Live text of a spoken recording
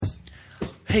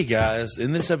Hey guys,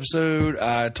 in this episode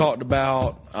I talked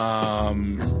about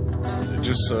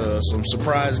just some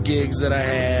surprise gigs that I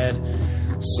had,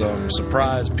 some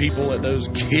surprise people at those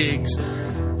gigs,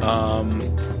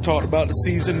 talked about the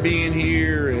season being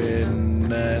here and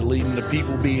leading to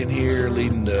people being here,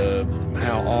 leading to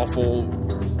how awful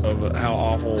the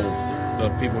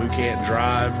people who can't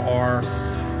drive are,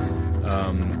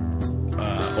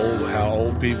 how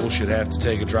old people should have to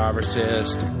take a driver's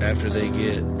test after they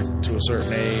get to a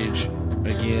certain age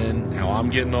again, how I'm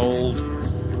getting old,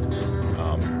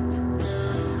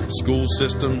 school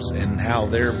systems and how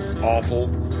they're awful,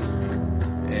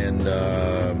 and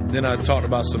then I talked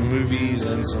about some movies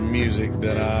and some music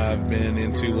that I've been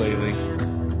into lately,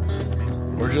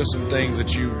 or just some things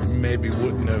that you maybe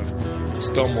wouldn't have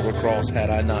stumbled across had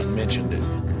I not mentioned it.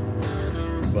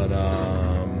 But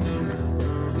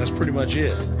that's pretty much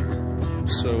it.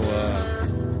 So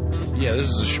yeah, this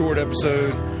is a short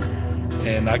episode,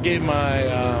 and I gave my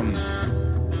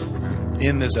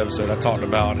in this episode I talked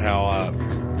about how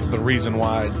the reason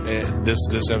why this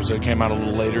episode came out a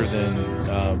little later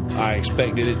than I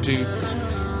expected it to,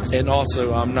 and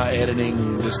also I'm not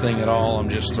editing this thing at all. I'm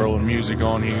just throwing music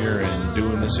on here and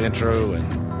doing this intro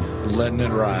and letting it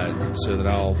ride, so that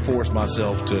I'll force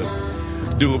myself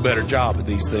to do a better job at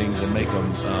these things and make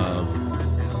them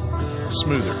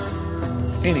smoother.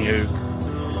 Anywho,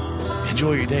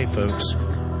 enjoy your day, folks.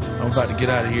 I'm about to get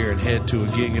out of here and head to a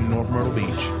gig in North Myrtle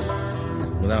Beach.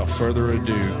 Without further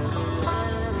ado,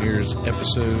 here's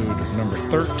episode number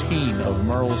 13 of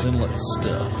Merle's Inlet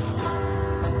Stuff.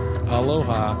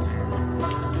 Aloha.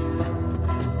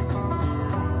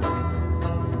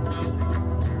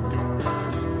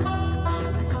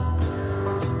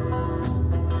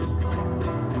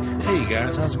 Hey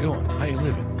guys, how's it going? How you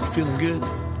living? You feeling good?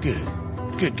 Good.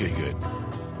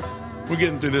 We're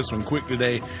getting through this one quick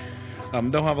today.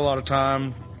 Don't have a lot of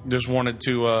time. Just wanted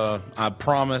to, I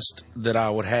promised that I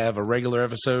would have a regular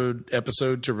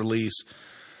episode to release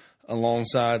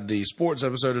alongside the sports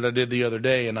episode that I did the other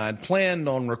day, and I'd planned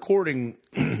on recording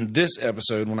this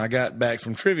episode when I got back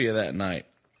from trivia that night.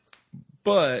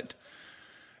 But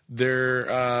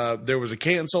there was a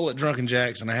cancel at Drunken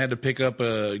Jack's, and I had to pick up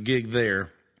a gig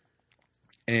there,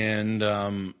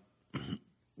 and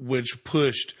which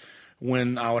pushed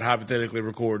when I would hypothetically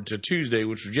record to Tuesday,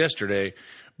 which was yesterday.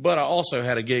 But I also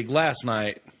had a gig last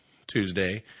night,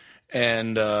 Tuesday,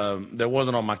 and that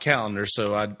wasn't on my calendar,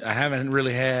 so I haven't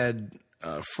really had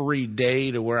a free day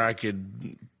to where I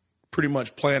could pretty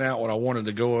much plan out what I wanted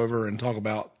to go over and talk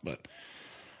about. But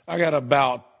I got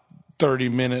about 30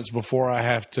 minutes before I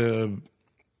have to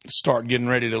start getting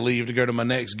ready to leave to go to my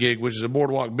next gig, which is at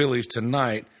Boardwalk Billy's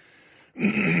tonight.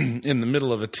 In the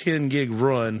middle of a 10-gig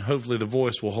run. Hopefully the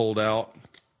voice will hold out.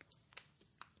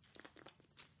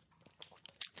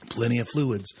 Plenty of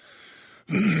fluids.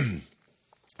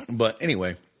 But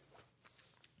anyway,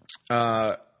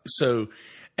 so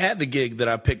at the gig that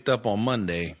I picked up on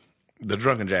Monday, the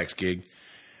Drunken Jack's gig,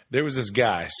 there was this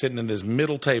guy sitting at this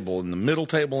middle table in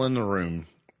the room,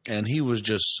 and he was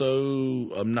just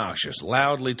so obnoxious,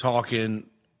 loudly talking,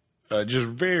 just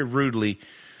very rudely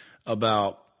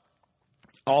about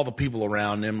all the people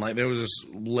around him. Like, there was this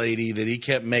lady that he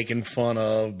kept making fun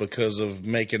of because of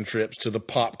making trips to the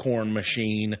popcorn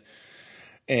machine,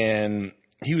 and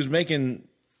he was making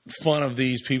fun of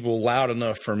these people loud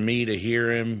enough for me to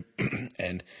hear him.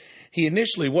 And he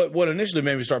initially, what initially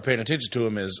made me start paying attention to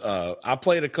him is I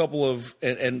played a couple of,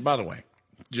 and by the way,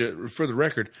 for the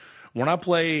record, when I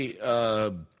play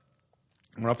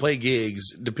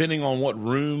gigs, depending on the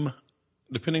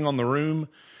room,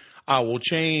 I will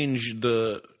change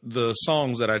the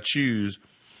songs that I choose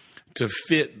to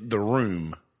fit the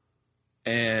room.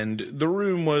 And the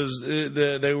room was,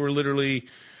 they were literally,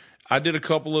 I did a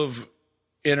couple of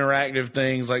interactive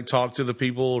things, like talk to the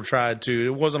people, it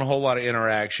wasn't a whole lot of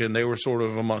interaction. They were sort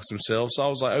of amongst themselves. So I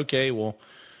was like, okay, well,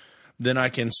 then I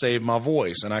can save my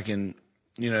voice and I can,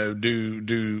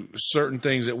 do certain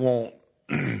things that won't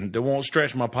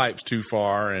stretch my pipes too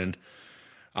far, and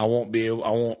I won't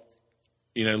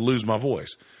lose my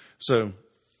voice. So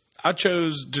I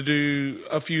chose to do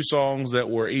a few songs that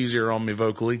were easier on me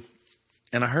vocally.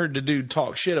 And I heard the dude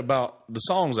talk shit about the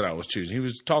songs that I was choosing. He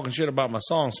was talking shit about my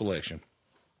song selection,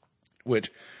 which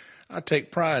I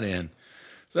take pride in.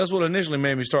 So that's what initially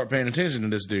made me start paying attention to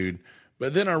this dude.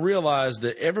 But then I realized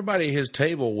that everybody at his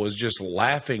table was just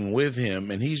laughing with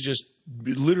him, and he's just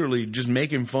literally just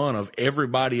making fun of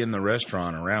everybody in the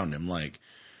restaurant around him. Like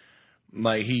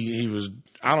he was,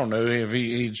 I don't know if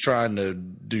he's trying to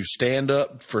do stand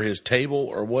up for his table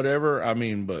or whatever. I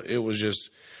mean, but it was just,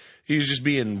 he was just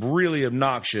being really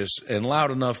obnoxious and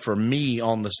loud enough for me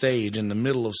on the stage in the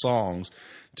middle of songs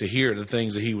to hear the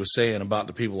things that he was saying about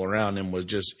the people around him was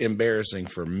just embarrassing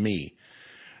for me.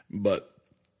 But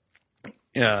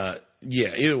yeah,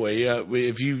 either way,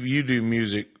 if you do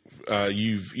music,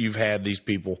 you've had these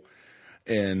people,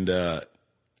 and I've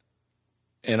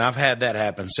had that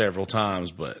happen several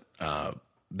times, but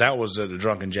that was at the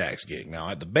Drunken Jacks gig. Now,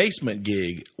 at the Basement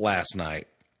gig last night,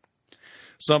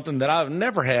 something that I've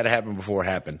never had happen before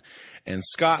happened. And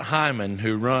Scott Hyman,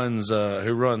 who runs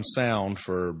sound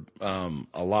for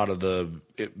a lot of the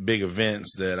big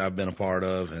events that I've been a part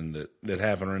of and that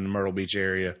happen in the Myrtle Beach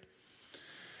area,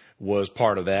 was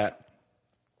part of that.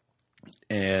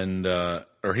 And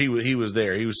or he was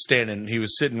there. He was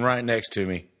sitting right next to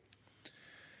me.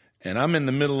 And I'm in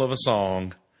the middle of a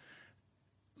song,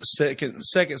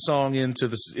 second song into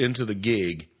the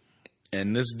gig,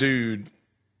 and this dude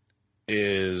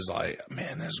is like,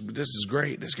 man, this is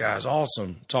great. This guy's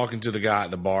awesome. Talking to the guy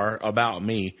at the bar about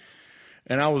me.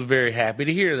 And I was very happy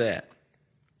to hear that,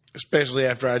 especially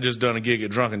after I just done a gig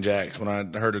at Drunken Jacks when I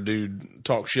heard a dude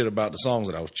talk shit about the songs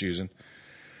that I was choosing.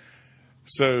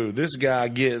 So this guy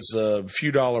gets a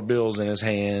few dollar bills in his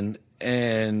hand,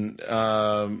 and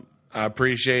I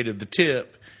appreciated the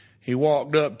tip. He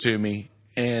walked up to me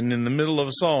and in the middle of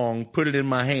a song put it in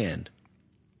my hand.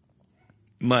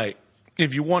 Like,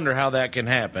 if you wonder how that can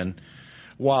happen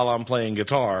while I'm playing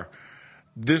guitar,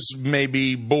 this may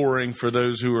be boring for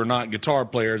those who are not guitar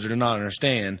players or do not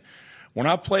understand. When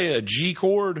I play a G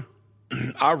chord,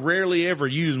 I rarely ever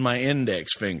use my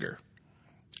index finger.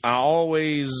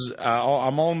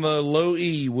 I'm on the low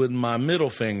E with my middle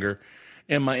finger,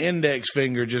 and my index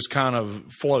finger just kind of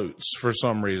floats for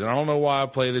some reason. I don't know why I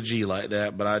play the G like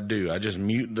that, but I do. I just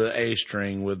mute the A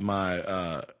string with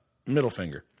my middle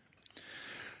finger.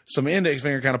 So my index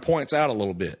finger kind of points out a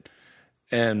little bit.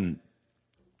 And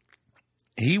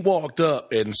he walked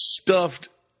up and stuffed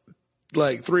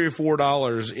like $3 or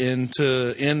 $4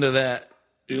 into that,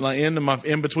 like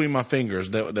in between my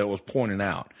fingers that was pointing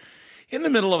out in the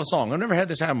middle of a song. I've never had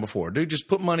this happen before. Dude just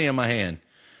put money in my hand.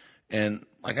 And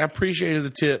like, I appreciated the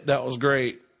tip. That was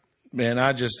great. Man,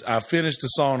 I finished the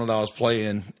song that I was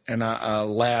playing, and I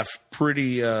laughed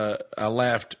I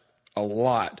laughed a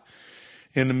lot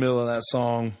in the middle of that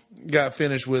song. Got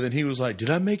finished with it. He was like,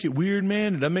 "Did I make it weird,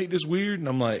 man? Did I make this weird?" And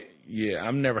I'm like, "Yeah,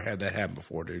 I've never had that happen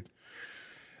before, dude."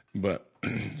 But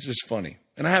it's just funny.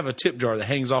 And I have a tip jar that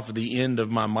hangs off of the end of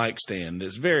my mic stand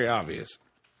that's very obvious.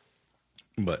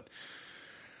 But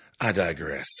I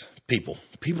digress.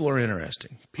 People are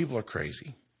interesting. People are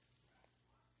crazy.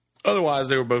 Otherwise,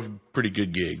 they were both pretty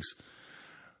good gigs.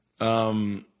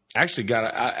 Actually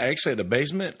at the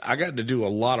Basement, I got to do a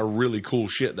lot of really cool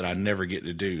shit that I never get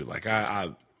to do. Like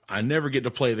I never get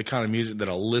to play the kind of music that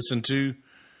I listen to,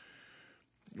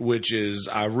 which is,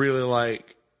 I really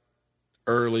like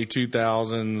early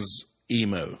 2000s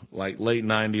emo, like late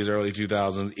 90s, early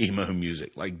 2000s emo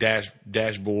music, like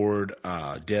Dashboard,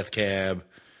 Death Cab,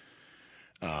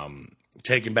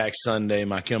 Taking Back Sunday,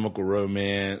 My Chemical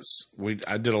Romance.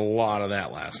 I did a lot of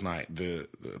that last night. The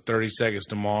 30 Seconds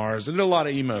to Mars. I did a lot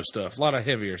of emo stuff, a lot of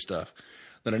heavier stuff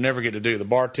that I never get to do. The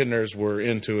bartenders were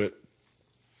into it.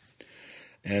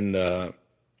 And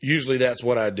usually that's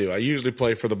what I do. I usually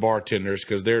play for the bartenders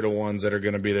because they're the ones that are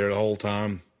going to be there the whole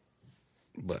time.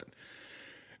 But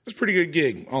it was a pretty good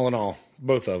gig, all in all,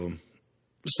 both of them.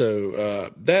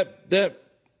 So that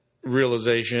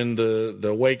realization,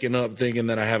 the waking up thinking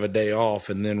that I have a day off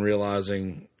and then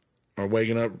realizing, or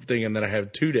waking up thinking that I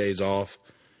have 2 days off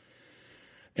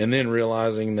and then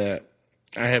realizing that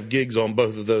I have gigs on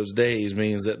both of those days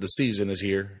means that the season is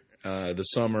here. The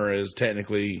summer is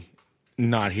technically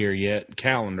not here yet,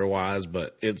 calendar-wise,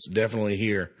 but it's definitely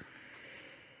here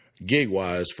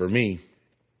gig-wise for me,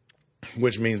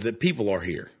 which means that people are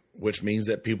here, which means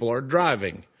that people are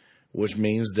driving, which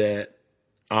means that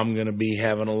I'm going to be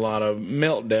having a lot of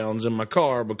meltdowns in my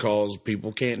car because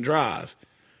people can't drive.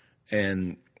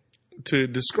 And to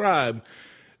describe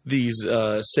these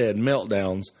said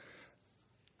meltdowns,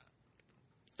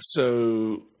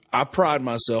 so I pride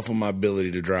myself on my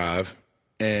ability to drive,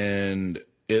 and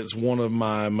it's one of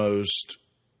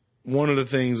the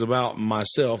things about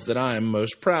myself that I am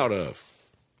most proud of.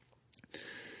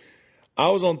 I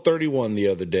was on 31 the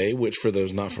other day, which for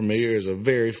those not familiar is a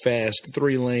very fast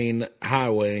 3-lane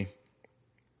highway.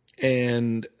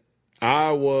 And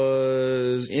I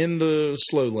was in the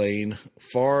slow lane,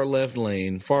 far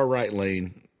right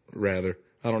lane, rather.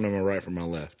 I don't know my right from my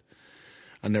left.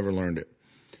 I never learned it.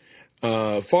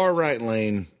 Far right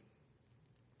lane.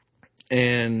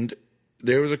 And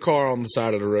there was a car on the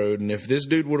side of the road. And if this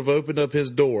dude would have opened up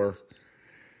his door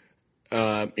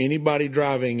anybody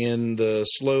driving in the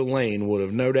slow lane would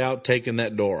have no doubt taken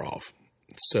that door off.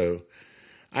 So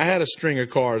I had a string of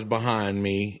cars behind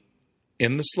me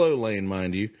in the slow lane,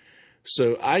 mind you.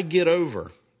 So I get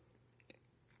over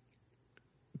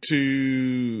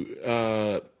to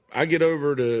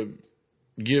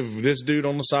give this dude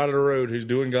on the side of the road who's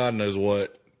doing God knows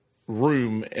what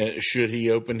room should he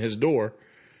open his door.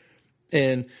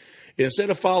 And instead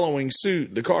of following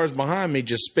suit, the cars behind me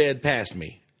just sped past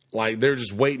me. Like they're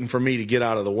just waiting for me to get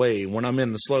out of the way when I'm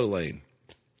in the slow lane.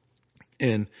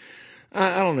 And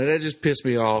I don't know, that just pissed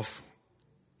me off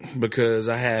because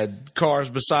I had cars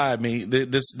beside me.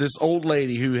 This old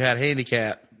lady who had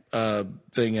handicap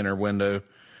thing in her window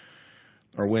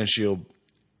or windshield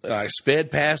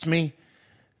sped past me,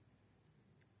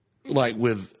 like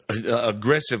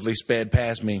aggressively sped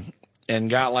past me and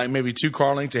got like maybe 2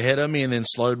 car lengths ahead of me and then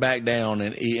slowed back down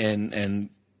and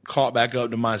caught back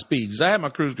up to my speed because I had my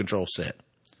cruise control set.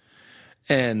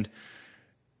 And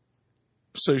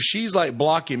so she's like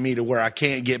blocking me to where I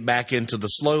can't get back into the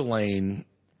slow lane.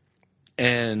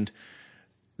 And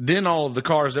then all of the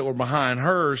cars that were behind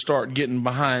her start getting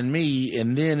behind me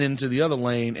and then into the other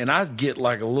lane. And I get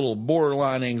like a little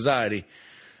borderline anxiety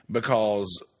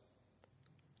because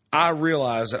I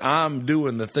realize that I'm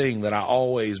doing the thing that I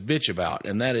always bitch about,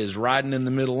 and that is riding in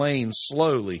the middle lane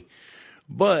slowly.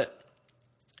 But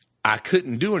I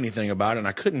couldn't do anything about it, and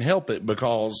I couldn't help it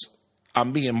because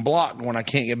I'm being blocked when I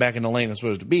can't get back in the lane I'm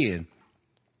supposed to be in.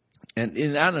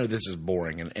 And I know this is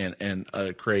boring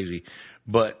and crazy,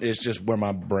 but it's just where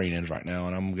my brain is right now,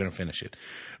 and I'm going to finish it.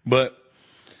 But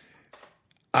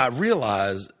I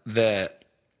realize that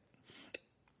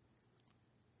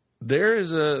there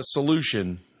is a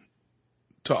solution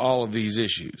to all of these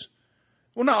issues.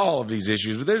 Well, not all of these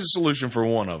issues, but there's a solution for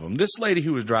one of them. This lady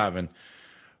who was driving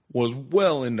was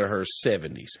well into her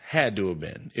 70s, had to have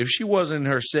been. If she wasn't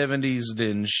in her 70s,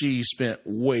 then she spent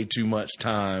way too much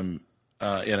time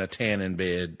in a tanning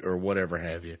bed or whatever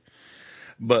have you.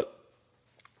 But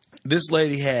this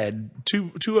lady had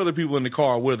two other people in the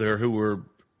car with her who were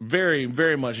very,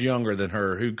 very much younger than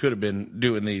her, who could have been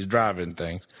doing these driving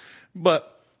things.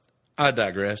 But I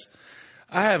digress.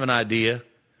 I have an idea.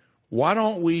 Why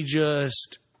don't we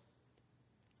just,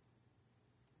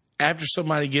 after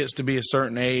somebody gets to be a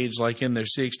certain age, like in their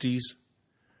 60s,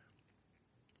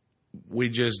 we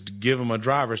just give them a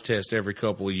driver's test every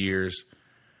couple of years,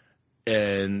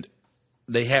 and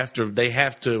they have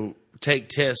to take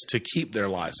tests to keep their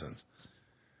license.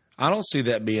 I don't see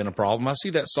that being a problem. I see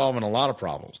that solving a lot of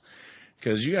problems.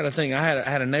 Because you got to think, I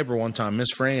had a neighbor one time, Miss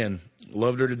Fran,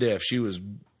 loved her to death. She was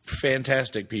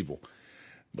fantastic people.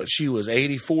 But she was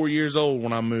 84 years old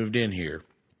when I moved in here.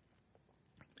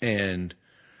 And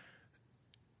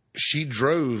she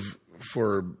drove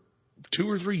for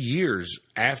 2 or 3 years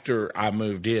after I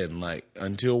moved in, like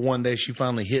until one day she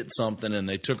finally hit something and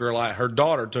they took her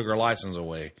daughter took her license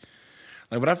away.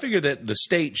 Like, but I figured that the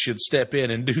state should step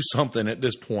in and do something at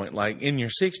this point. Like in your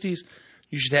 60s,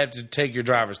 you should have to take your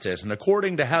driver's test. And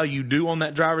according to how you do on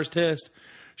that driver's test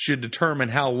should determine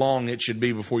how long it should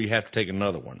be before you have to take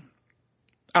another one.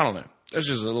 I don't know. That's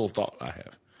just a little thought I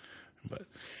have. But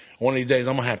one of these days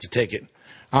I'm going to have to take it.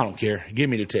 I don't care. Give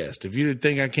me the test. If you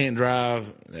think I can't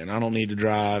drive, then I don't need to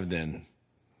drive, then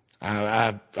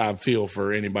I feel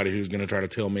for anybody who's going to try to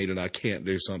tell me that I can't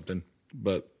do something.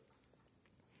 But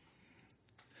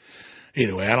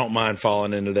either way, I don't mind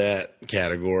falling into that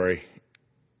category.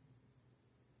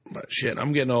 But shit,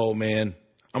 I'm getting old, man.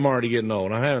 I'm already getting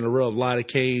old. I'm having to rub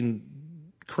lidocaine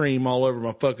cream all over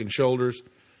my fucking shoulders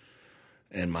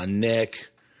and my neck.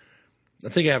 I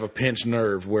think I have a pinched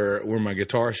nerve where my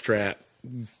guitar strap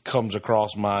comes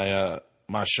across my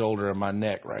shoulder and my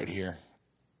neck right here.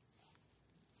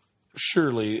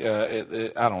 Surely,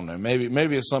 I don't know.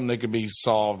 Maybe it's something that could be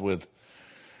solved with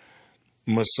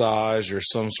massage or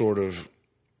some sort of,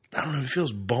 I don't know. It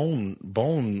feels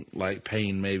bone like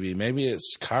pain. Maybe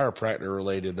it's chiropractor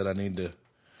related that I need to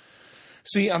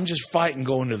see. I'm just fighting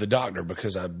going to the doctor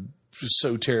because I'm just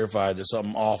so terrified that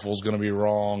something awful is going to be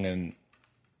wrong and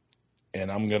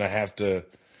I'm going to have to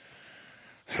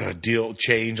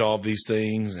change all of these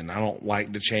things, and I don't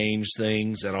like to change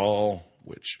things at all,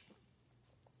 which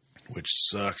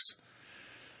sucks.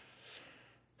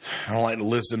 I don't like to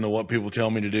listen to what people tell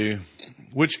me to do,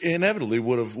 which inevitably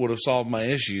would have solved my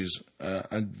issues.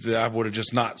 I would have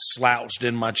just not slouched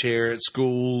in my chair at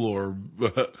school or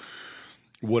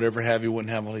whatever have you.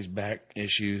 Wouldn't have all these back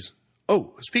issues.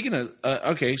 Oh, speaking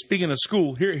of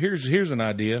school, here's an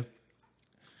idea.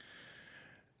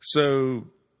 So,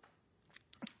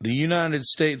 the United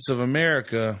States of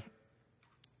America,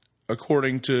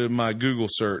 according to my Google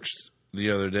search,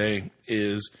 the other day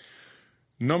is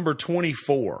number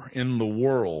 24 in the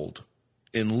world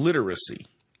in literacy,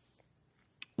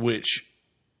 which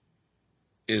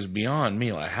is beyond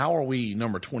me. Like, how are we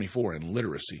number 24 in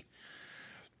literacy?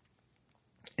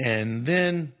 And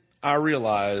then I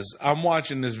realize I'm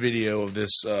watching this video of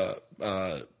this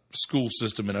school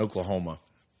system in Oklahoma,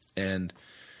 and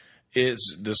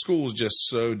the school is just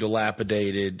so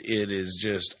dilapidated. It is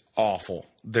just awful.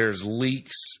 There's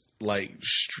leaks, like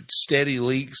steady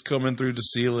leaks coming through the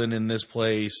ceiling in this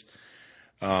place.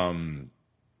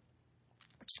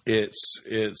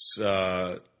 It's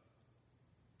I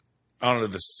don't know,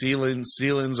 the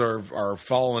ceilings are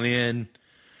falling in.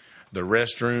 The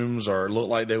restrooms look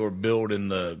like they were built in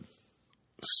the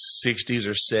 60s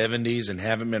or 70s and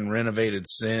haven't been renovated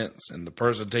since. And the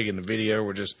person taking the video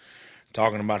were just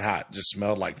talking about how it just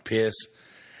smelled like piss.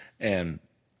 And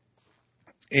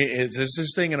it's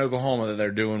this thing in Oklahoma that they're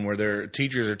doing where their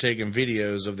teachers are taking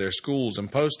videos of their schools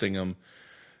and posting them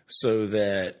so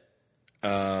that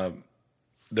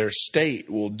their state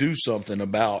will do something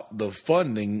about the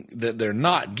funding that they're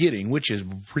not getting, which is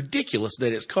ridiculous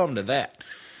that it's come to that.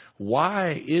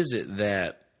 Why is it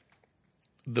that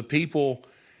the people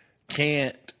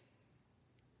can't?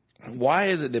 Why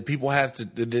is it that people have to,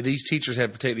 that these teachers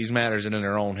have to take these matters in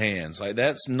their own hands? Like,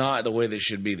 that's not the way they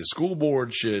should be. The school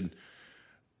board should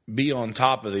be on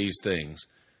top of these things.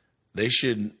 They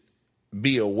should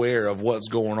be aware of what's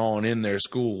going on in their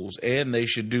schools, and they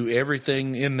should do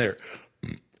everything in their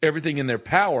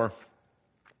power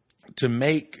to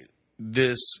make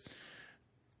these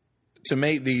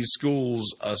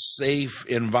schools a safe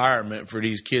environment for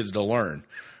these kids to learn,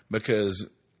 because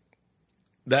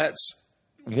that's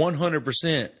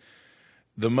 100%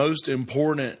 the most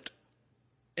important.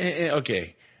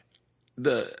 Okay,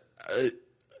 the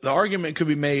argument could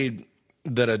be made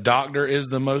that a doctor is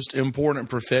the most important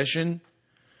profession,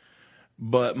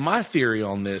 but my theory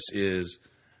on this is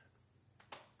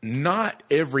not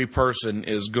every person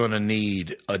is going to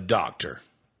need a doctor.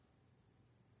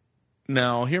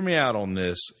 Now, hear me out on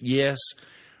this. Yes,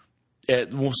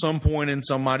 at some point in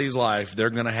somebody's life, they're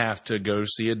going to have to go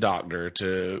see a doctor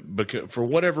for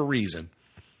whatever reason.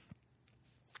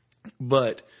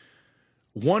 But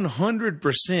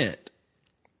 100%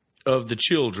 of the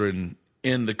children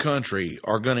in the country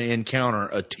are going to encounter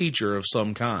a teacher of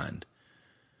some kind.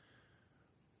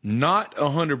 Not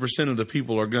 100% of the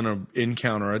people are going to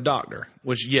encounter a doctor,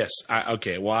 which, yes, I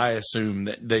assume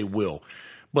that they will.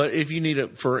 But if you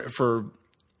need for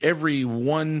every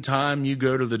one time you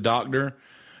go to the doctor,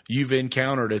 you've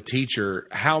encountered a teacher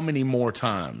how many more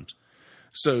times?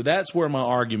 So that's where my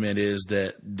argument is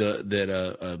that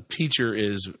a teacher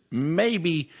is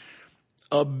maybe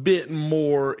a bit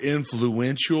more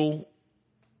influential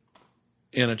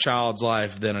in a child's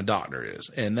life than a doctor is.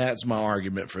 And that's my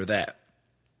argument for that.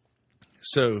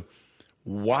 So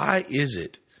why is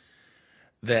it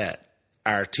that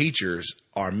our teachers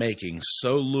are making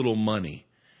so little money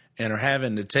and are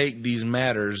having to take these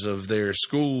matters of their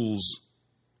school's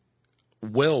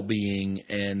well-being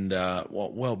and,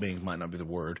 well-being might not be the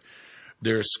word,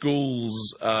 their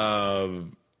school's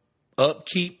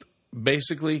upkeep,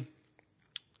 basically,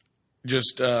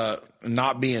 just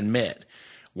not being met?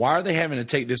 Why are they having to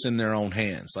take this in their own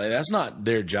hands? Like, that's not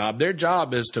their job. Their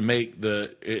job is to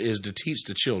teach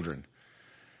the children.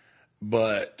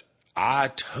 But I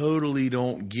totally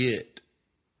don't get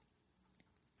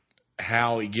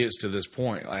how it gets to this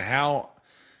point. Like, how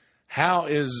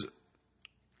does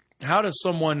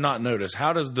someone not notice?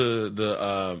 How does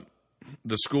the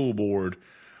school board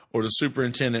or the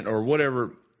superintendent or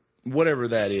whatever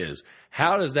that is,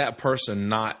 how does that person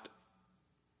not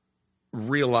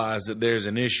realize that there's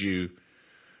an issue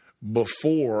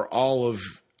before all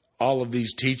of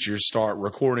these teachers start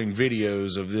recording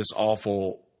videos of this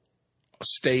awful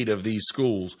state of these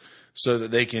schools so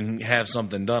that they can have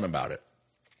something done about it?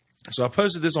 So I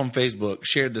posted this on Facebook,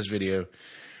 shared this video,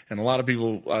 and a lot of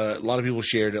people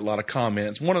shared it, a lot of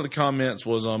comments. One of the comments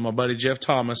was my buddy Jeff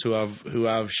Thomas, who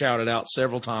I've shouted out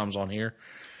several times on here,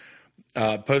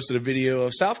 posted a video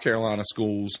of South Carolina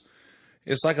schools.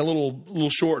 It's like a little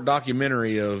short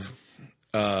documentary of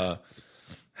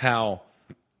how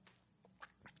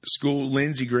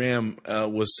Lindsey Graham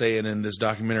was saying in this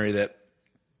documentary that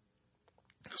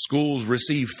schools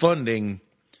receive funding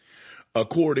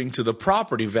according to the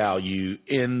property value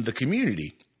in the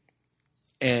community.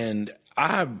 And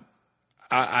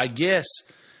I guess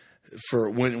for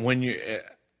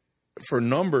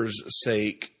numbers'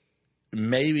 sake,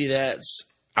 maybe that's,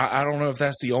 I don't know if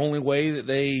that's the only way that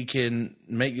they can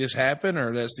make this happen,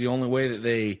 or that's the only way that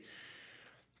they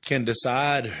can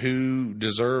decide who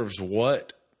deserves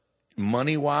what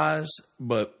money wise,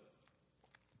 but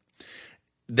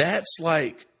that's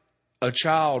like a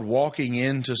child walking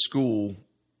into school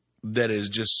that is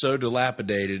just so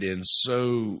dilapidated and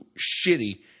so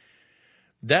shitty.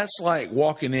 That's like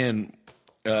walking in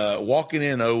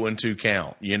 0-2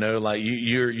 count, you know, like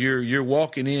you're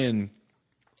walking in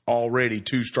already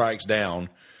 2 strikes down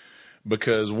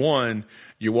because 1,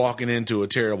 you're walking into a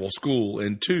terrible school,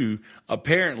 and 2,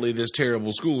 apparently this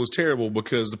terrible school is terrible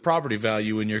because the property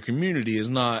value in your community is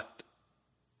not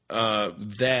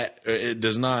it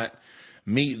does not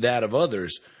meet that of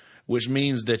others, which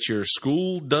means that your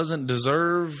school doesn't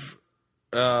deserve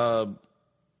your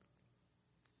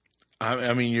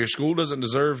school doesn't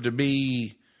deserve to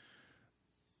be,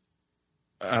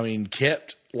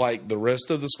 kept like the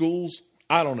rest of the schools.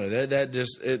 I don't know.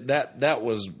 That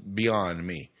was beyond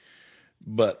me.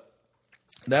 But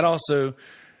that also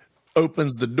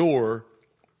opens the door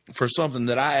for something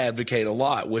that I advocate a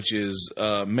lot, which is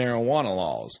marijuana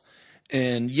laws.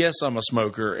 And yes, I'm a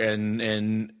smoker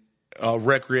and a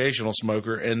recreational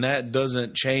smoker, and that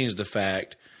doesn't change the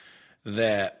fact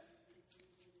that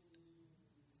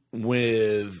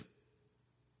with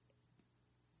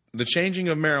the changing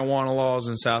of marijuana laws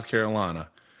in South Carolina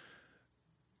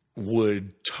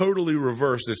would totally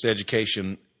reverse this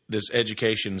education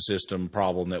system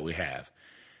problem that we have.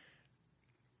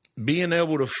 Being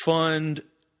able to fund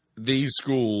these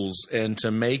schools and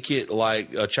to make it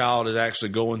like a child is actually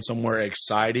going somewhere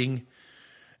exciting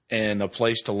and a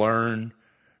place to learn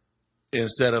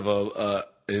instead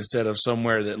of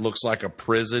somewhere that looks like a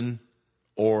prison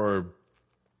or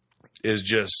is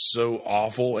just so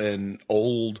awful and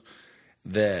old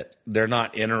that they're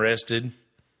not interested.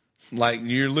 Like,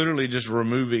 you're literally just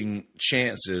removing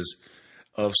chances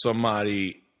of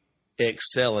somebody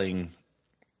excelling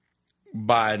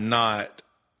by not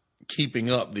keeping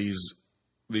up these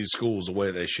schools the way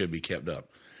they should be kept up.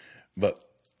 But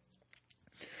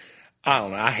I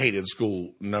don't know. I hated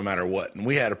school no matter what. And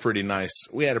we had a pretty nice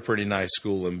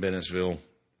school in Bennettsville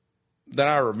that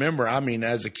I remember. I mean,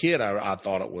 as a kid, I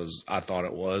thought it was,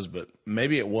 but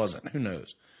maybe it wasn't. Who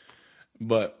knows?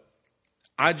 But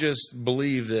I just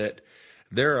believe that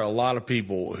there are a lot of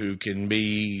people who can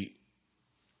be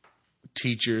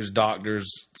teachers, doctors,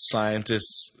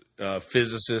 scientists,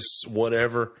 physicists,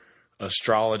 whatever,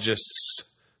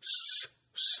 astrologists,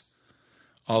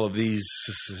 all these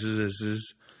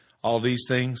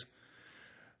things,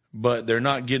 but they're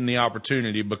not getting the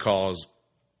opportunity because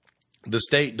the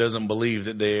state doesn't believe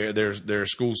that their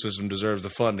school system deserves the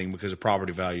funding because the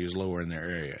property value is lower in their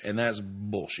area, and that's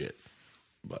bullshit.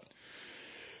 But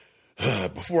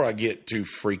before I get too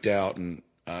freaked out and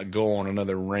go on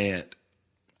another rant,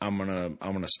 I'm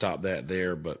gonna stop that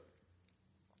there. But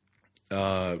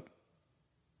I'm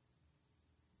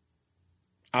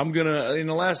gonna, in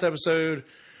the last episode,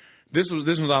 this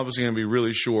was obviously gonna be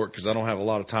really short because I don't have a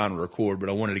lot of time to record, but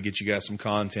I wanted to get you guys some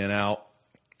content out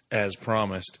as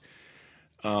promised.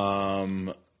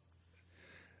 In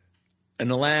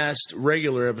the last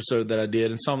regular episode that I did,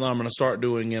 and something I'm going to start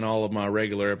doing in all of my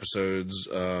regular episodes,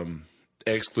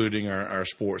 excluding our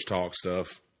sports talk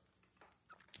stuff,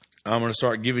 I'm going to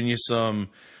start giving you some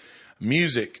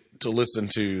music to listen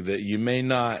to that you may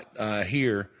not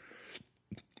hear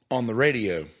on the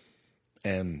radio.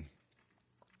 And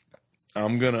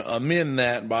I'm going to amend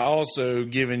that by also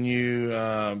giving you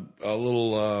a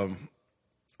little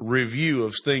review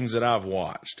of things that I've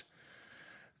watched.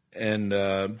 And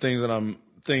things that I'm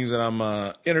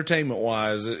entertainment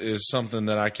wise is something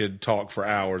that I could talk for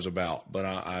hours about, but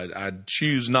I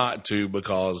choose not to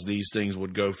because these things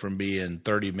would go from being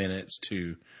 30 minutes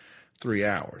to 3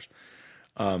 hours.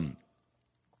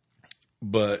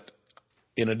 But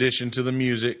in addition to the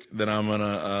music that I'm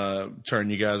gonna turn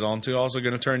you guys on to, also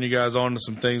going to turn you guys on to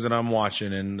some things that I'm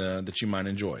watching and that you might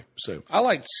enjoy. So I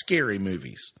like scary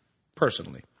movies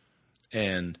personally,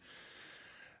 and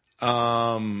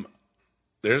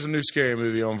there's a new scary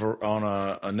movie on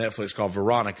a Netflix called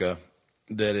Veronica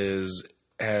that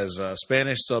has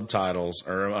Spanish subtitles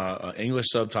or English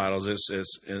subtitles.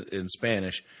 It's in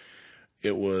Spanish.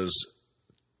 It was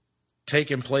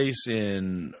taking place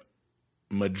in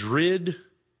Madrid,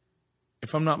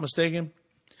 if I'm not mistaken.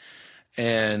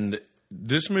 And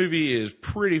this movie is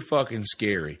pretty fucking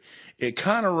scary. It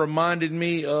kind of reminded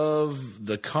me of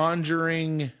The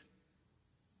Conjuring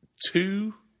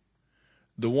 2.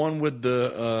 The one with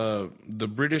the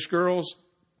British girls,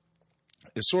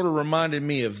 it sort of reminded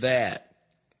me of that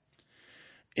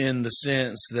in the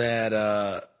sense that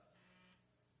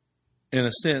it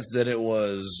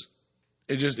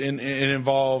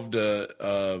involved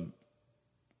a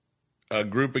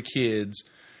group of kids,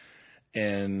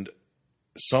 and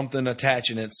something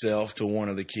attaching itself to one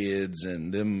of the kids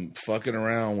and them fucking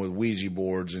around with Ouija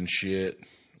boards and shit,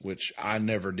 which I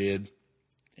never did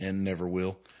and never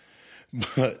will.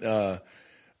 But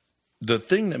the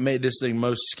thing that made this thing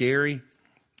most scary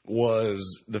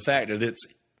was the fact that it's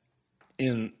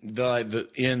in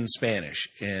in Spanish,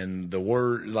 and the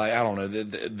word, like, I don't know,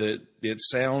 that it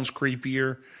sounds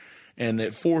creepier, and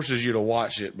it forces you to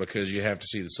watch it because you have to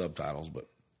see the subtitles. But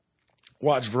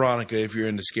watch Veronica if you're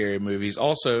into scary movies.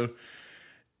 Also,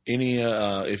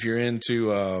 if you're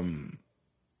into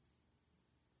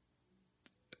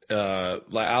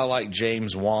I like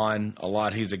James Wan a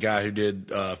lot. He's a guy who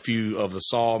did a few of the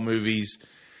Saw movies.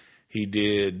 He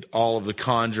did all of the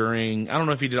Conjuring. I don't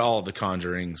know if he did all of the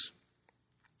Conjurings.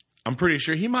 I'm pretty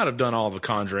sure he might have done all of the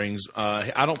Conjurings.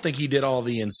 I don't think he did all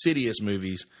the Insidious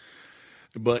movies.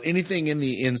 But anything in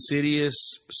the Insidious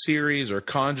series or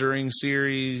Conjuring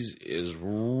series is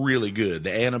really good.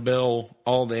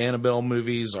 All the Annabelle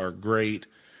movies are great.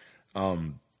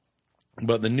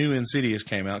 But the new Insidious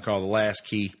came out called The Last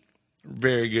Key.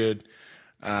 Very good.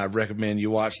 I recommend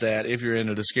you watch that if you're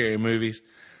into the scary movies.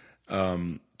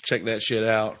 Check that shit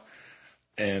out.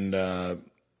 And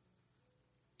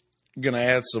gonna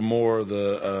add some more of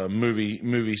the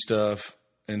movie stuff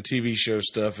and TV show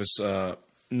stuff. It's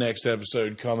next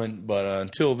episode coming. But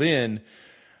until then,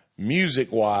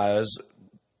 music wise,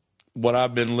 what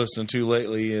I've been listening to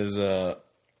lately is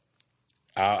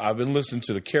I've been listening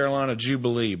to the Carolina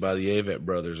Jubilee by the Avett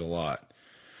Brothers a lot.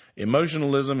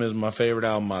 Emotionalism is my favorite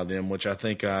album by them, which I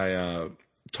think I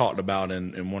talked about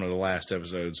in one of the last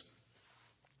episodes.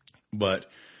 But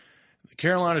the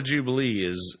Carolina Jubilee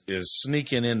is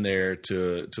sneaking in there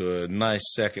to a nice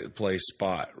second place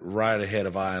spot, right ahead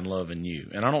of I Am Loving You.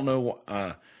 And I don't know,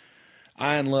 I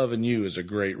Am Loving You is a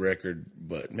great record,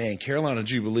 but man, Carolina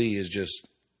Jubilee is just,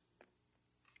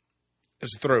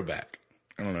 it's a throwback.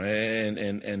 I don't know,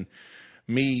 and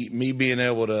me being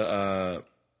able to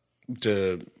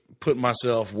put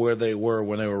myself where they were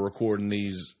when they were recording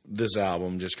this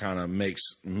album just kind of makes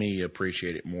me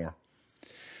appreciate it more.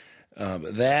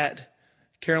 That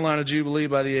Carolina Jubilee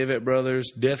by the Avett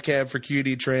Brothers, Death Cab for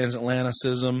Cutie,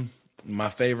 Transatlanticism, my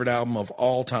favorite album of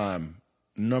all time,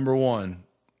 number one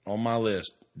on my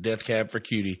list. Death Cab for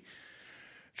Cutie,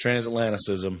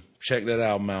 Transatlanticism. Check that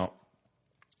album out.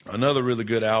 Another really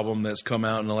good album that's come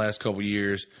out in the last couple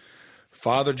years,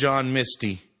 Father John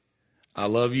Misty, I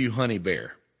Love You, Honey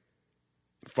Bear.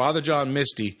 Father John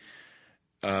Misty,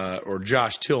 or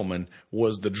Josh Tillman,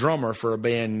 was the drummer for a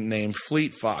band named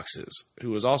Fleet Foxes, who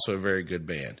was also a very good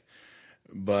band.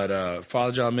 But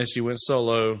Father John Misty went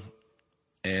solo,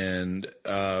 and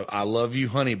I Love You,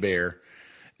 Honey Bear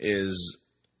is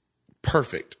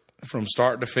perfect from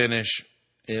start to finish.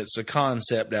 It's a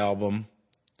concept album.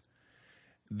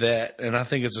 And I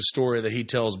think it's a story that he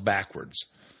tells backwards.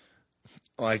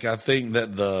 Like, I think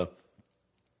the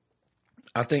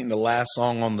last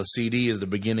song on the CD is the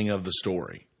beginning of the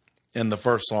story, and the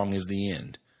first song is the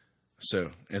end.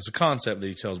 So it's a concept that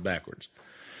he tells backwards.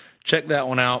 Check that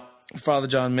one out. Father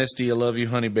John Misty, I Love You,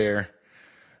 Honey Bear.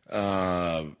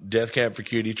 Death Cab for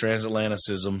Cutie,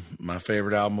 Transatlanticism, my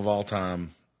favorite album of all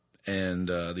time. And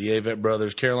the Avett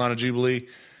Brothers, Carolina Jubilee.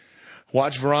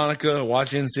 Watch Veronica.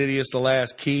 Watch Insidious, The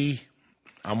Last Key.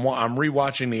 I'm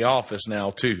rewatching The Office now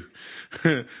too.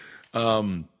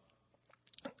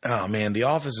 Oh man, The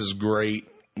Office is great,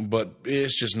 but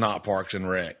it's just not Parks and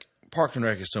Rec. Parks and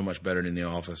Rec is so much better than The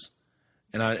Office.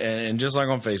 And just like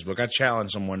on Facebook, I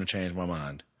challenge someone to change my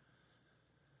mind.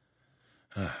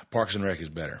 Parks and Rec is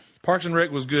better. Parks and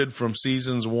Rec was good from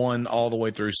seasons 1 all the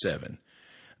way through 7.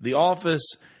 The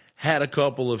Office had a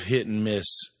couple of hit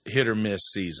or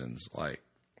miss seasons. Like,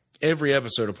 every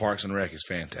episode of Parks and Rec is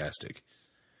fantastic.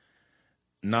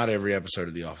 Not every episode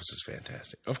of The Office is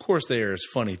fantastic. Of course, there's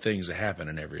funny things that happen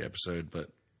in every episode, but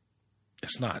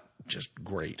it's not just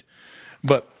great.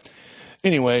 But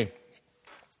anyway,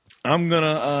 I'm going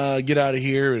to get out of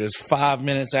here. It is 5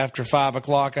 minutes after 5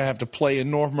 o'clock. I have to play in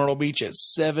North Myrtle Beach at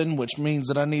 7, which means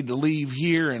that I need to leave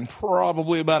here in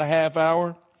probably about a half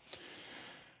hour.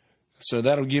 So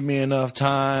that'll give me enough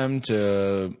time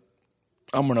to...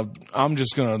 I'm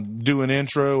just gonna do an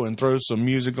intro and throw some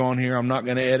music on here. I'm not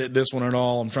gonna edit this one at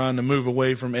all. I'm trying to move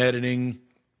away from editing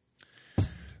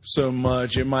so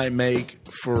much. It might make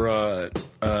for a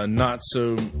not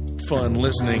so fun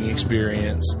listening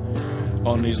experience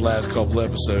on these last couple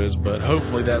episodes, but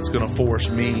hopefully that's gonna force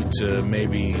me to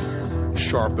maybe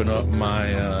sharpen up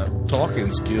my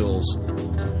talking skills.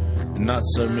 And not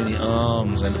so many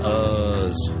ums and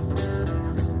uhs,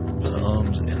 but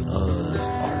ums and uhs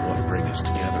are what bring us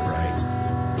together, right?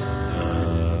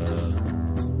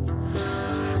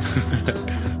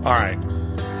 All right.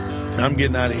 I'm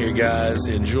getting out of here, guys.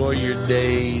 Enjoy your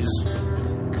days.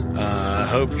 I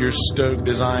hope you're stoked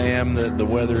as I am that the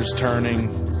weather's turning.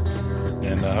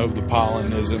 And I hope the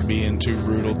pollen isn't being too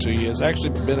brutal to you. It's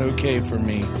actually been okay for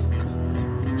me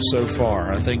so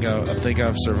far. I think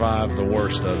I've survived the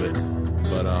worst of it.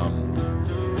 But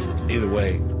either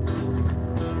way,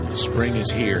 spring is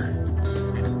here.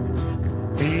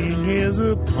 Spring is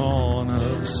upon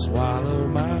us, swallow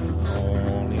my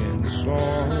horn in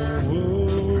sorrow.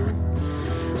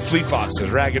 Fleet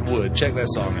Foxes, Ragged Wood. Check that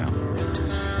song out.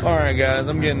 All right, guys,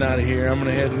 I'm getting out of here. I'm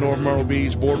going to head to North Myrtle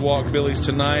Beach, Boardwalk Billy's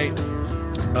tonight,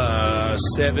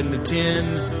 7 to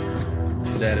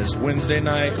 10. That is Wednesday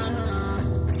night.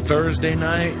 Thursday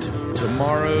night,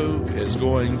 tomorrow is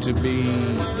going to be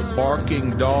the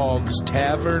Barking Dogs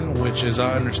Tavern, which, as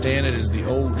I understand it, is the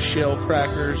old Shell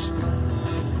Crackers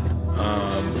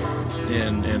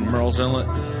in Merle's Inlet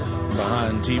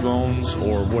behind T-Bones,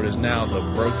 or what is now the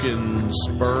Broken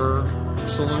Spur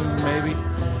Saloon, maybe.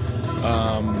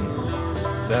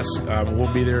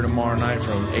 We'll be there tomorrow night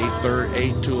from 8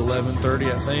 to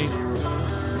 11:30, I think,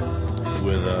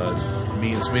 with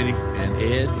me and Smitty and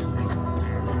Ed.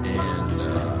 And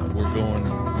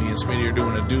me and Smitty are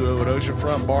doing a duo at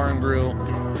Oceanfront Bar and Grill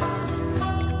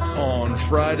on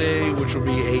Friday, which will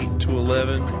be 8 to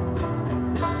 11.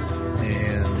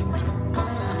 And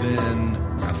then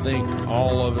I think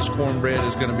All of Us Cornbread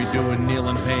is going to be doing Neil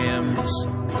and Pam's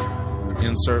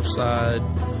in Surfside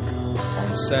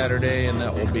on Saturday, and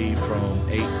that will be from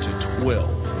 8 to 12.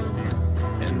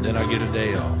 And then I get a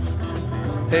day off.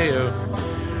 Hey-o.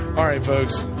 All right,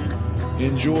 folks.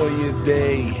 Enjoy your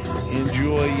day.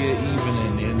 Enjoy your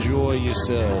evening. Enjoy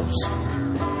yourselves.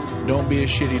 Don't be a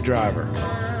shitty driver.